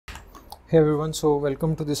Hey everyone, so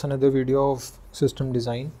welcome to this another video of system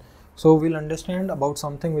design. So we'll understand about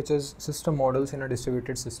something which is system models in a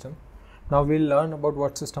distributed system. Now we'll learn about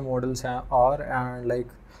what system models are and like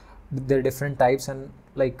their different types and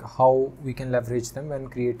like how we can leverage them when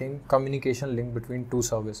creating communication link between two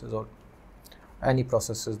services or any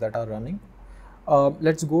processes that are running.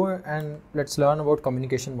 Let's go and let's learn about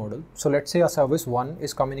communication model. So let's say a service 1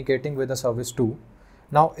 is communicating with a service 2.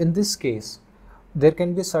 Now in this case, there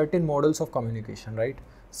can be certain models of communication, right?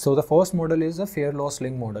 So the first model is a fair loss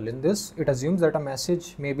link model. In this, it assumes that a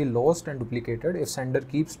message may be lost and duplicated. If sender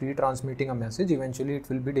keeps retransmitting a message, eventually it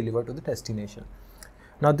will be delivered to the destination.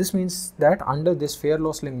 Now this means that under this fair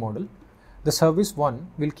loss link model, the service 1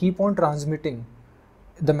 will keep on transmitting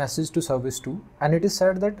the message to service 2, and it is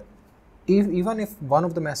said that even if one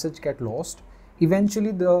of the message get lost,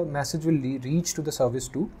 eventually the message will reach to the service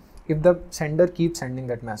 2 if the sender keeps sending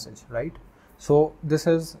that message, right? So this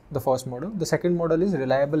is the first model. The second model is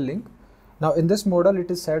reliable link. Now in this model,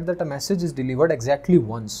 it is said that a message is delivered exactly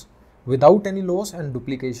once without any loss and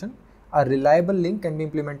duplication. A reliable link can be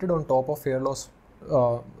implemented on top of fair loss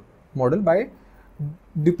model by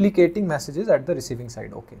duplicating messages at the receiving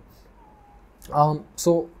side. Okay.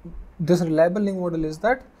 So this reliable link model is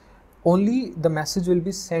that only the message will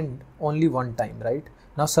be sent only one time, right?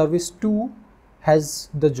 Now service 2 has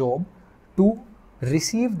the job to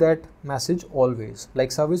receive that message always.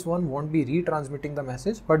 Like service 1 won't be retransmitting the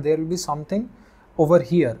message, but there will be something over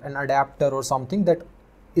here, an adapter or something that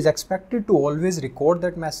is expected to always record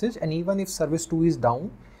that message, and even if service 2 is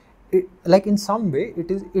down, like in some way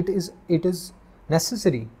it is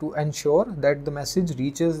necessary to ensure that the message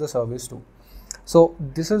reaches the service 2. So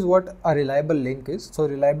this is what a reliable link is. So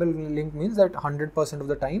reliable link means that 100% of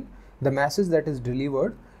the time the message that is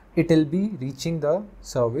delivered, it will be reaching the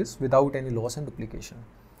service without any loss and duplication.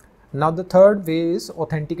 Now the third way is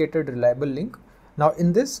authenticated reliable link. Now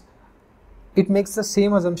in this, it makes the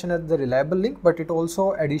same assumption as the reliable link, but it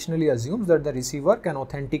also additionally assumes that the receiver can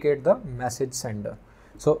authenticate the message sender.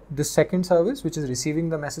 So this second service, which is receiving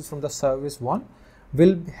the message from the service 1,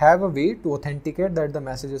 will have a way to authenticate that the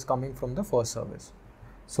message is coming from the first service.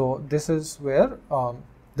 So this is where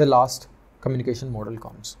the last communication model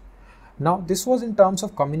comes. Now this was in terms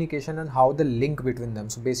of communication and how the link between them.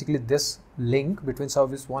 So basically this link between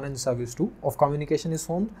service 1 and service 2 of communication is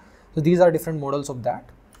formed. So these are different models of that.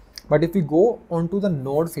 But if we go on to the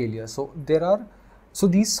node failure, so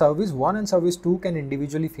these service 1 and service 2 can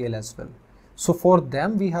individually fail as well. So for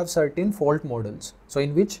them we have certain fault models. So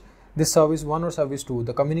in which this service 1 or service 2,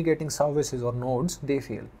 the communicating services or nodes, they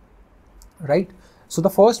fail, right? So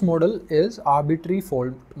the first model is arbitrary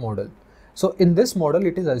fault model. So in this model,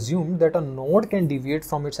 it is assumed that a node can deviate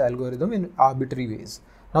from its algorithm in arbitrary ways.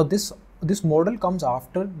 Now this model comes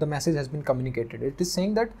after the message has been communicated. It is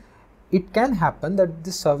saying that it can happen that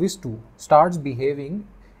this service 2 starts behaving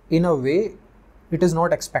in a way it is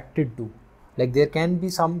not expected to. Like there can be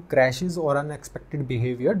some crashes or unexpected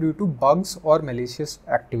behavior due to bugs or malicious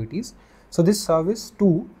activities. So this service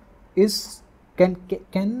 2 is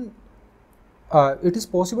it is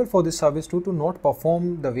possible for this service 2 to not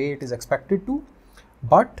perform the way it is expected to,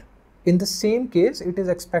 but in the same case, it is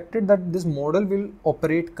expected that this model will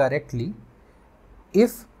operate correctly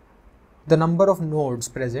if the number of nodes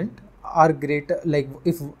present are greater. Like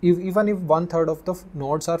even if 1/3 of the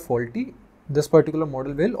nodes are faulty, this particular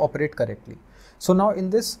model will operate correctly. So now in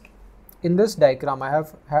this diagram,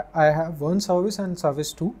 I have one service and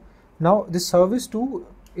service 2. Now this service 2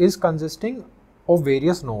 is consisting of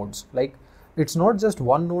various nodes. Like it's not just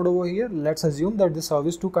one node over here. Let's assume that the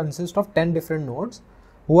service 2 consists of 10 different nodes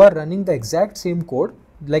who are running the exact same code,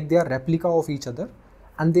 like they are replica of each other,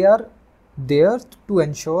 and they are there to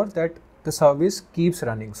ensure that the service keeps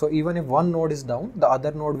running. So even if one node is down, the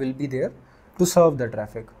other node will be there to serve the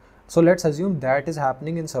traffic. So let's assume that is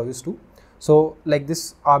happening in service 2. So like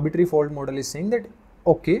this arbitrary fault model is saying that,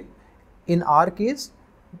 okay, in our case,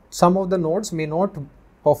 some of the nodes may not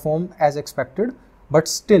perform as expected, but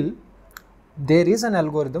still there is an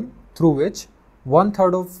algorithm through which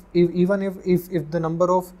 1/3 of, even if the number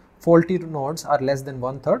of faulty nodes are less than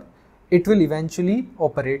 1/3, it will eventually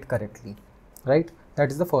operate correctly, right?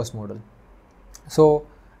 That is the first model. So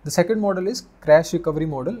the second model is crash recovery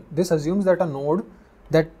model. This assumes that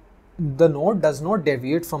the node does not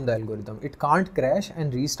deviate from the algorithm. It can't crash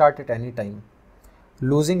and restart at any time,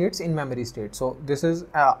 losing its in-memory state. So this is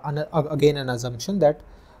again an assumption that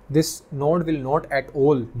this node will not at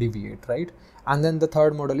all deviate, right? And then the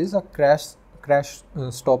third model is a crash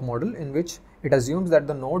stop model, in which it assumes that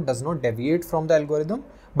the node does not deviate from the algorithm,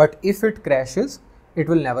 but if it crashes, it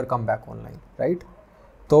will never come back online, right?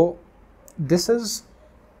 So this is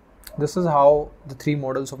This is how the three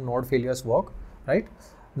models of node failures work, right?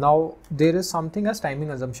 Now there is something as timing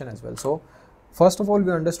assumption as well. So first of all,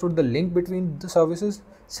 we understood the link between the services.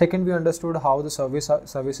 Second, we understood how the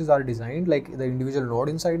services are designed, like the individual node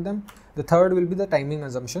inside them. The third will be the timing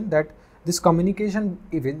assumption, that this communication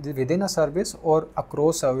within a service or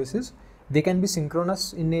across services, they can be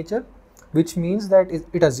synchronous in nature, which means that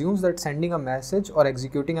it assumes that sending a message or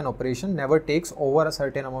executing an operation never takes over a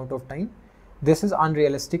certain amount of time. This is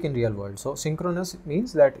unrealistic in real world. So synchronous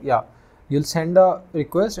means that, yeah, you'll send a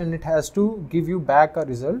request and it has to give you back a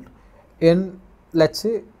result in, let's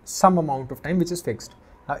say, some amount of time which is fixed.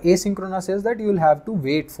 Now asynchronous is that you will have to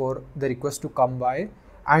wait for the request to come by,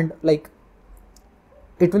 and like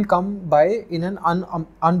it will come by in an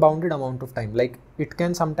unbounded amount of time. Like it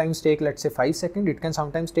can sometimes take, let's say, 5 seconds. It can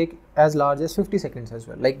sometimes take as large as 50 seconds as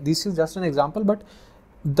well. Like this is just an example, but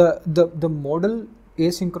the model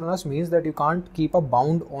asynchronous means that you can't keep a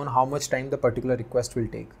bound on how much time the particular request will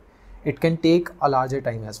take. It can take a larger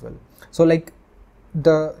time as well. So like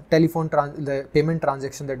the the payment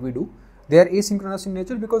transaction that we do, they are asynchronous in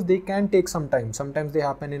nature because they can take some time. Sometimes they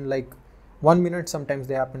happen in like 1 minute, sometimes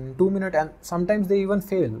they happen in 2 minutes, and sometimes they even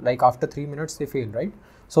fail, like after 3 minutes they fail, right?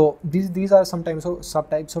 So these are sometimes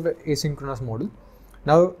subtypes of asynchronous model.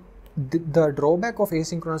 Now the drawback of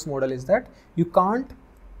asynchronous model is that you can't,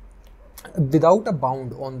 without a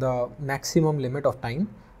bound on the maximum limit of time,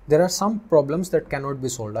 there are some problems that cannot be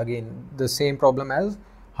solved. Again, the same problem as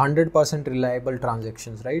 100% reliable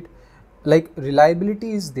transactions, right? Like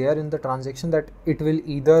reliability is there in the transaction, that it will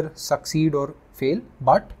either succeed or fail,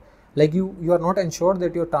 but like you are not ensured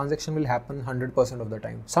that your transaction will happen 100% of the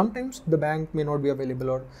time. Sometimes the bank may not be available,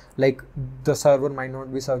 or like the server might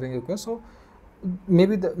not be serving requests, so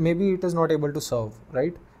maybe it is not able to serve,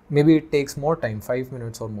 right? Maybe it takes more time, 5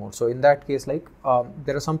 minutes or more. So in that case, like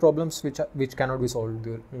there are some problems which cannot be solved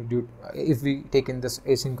if we take in this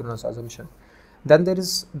asynchronous assumption. Then there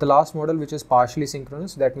is the last model, which is partially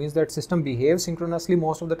synchronous. That means that system behaves synchronously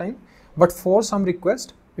most of the time, but for some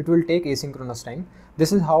request it will take asynchronous time.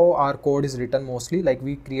 This is how our code is written mostly. Like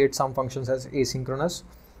we create some functions as asynchronous,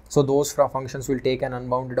 so those functions will take an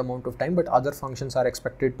unbounded amount of time, but other functions are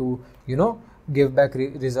expected to, you know, give back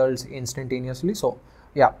results instantaneously. So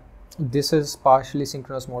yeah, this is partially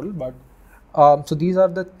synchronous model. But so these are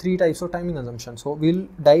the three types of timing assumptions. So we'll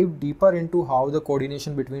dive deeper into how the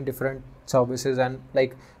coordination between different services, and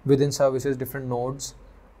like within services, different nodes,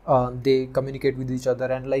 they communicate with each other,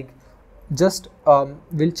 and like just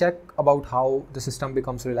we'll check about how the system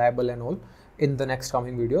becomes reliable and all in the next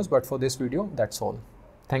coming videos. But for this video, that's all.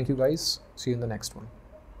 Thank you guys. See you in the next one.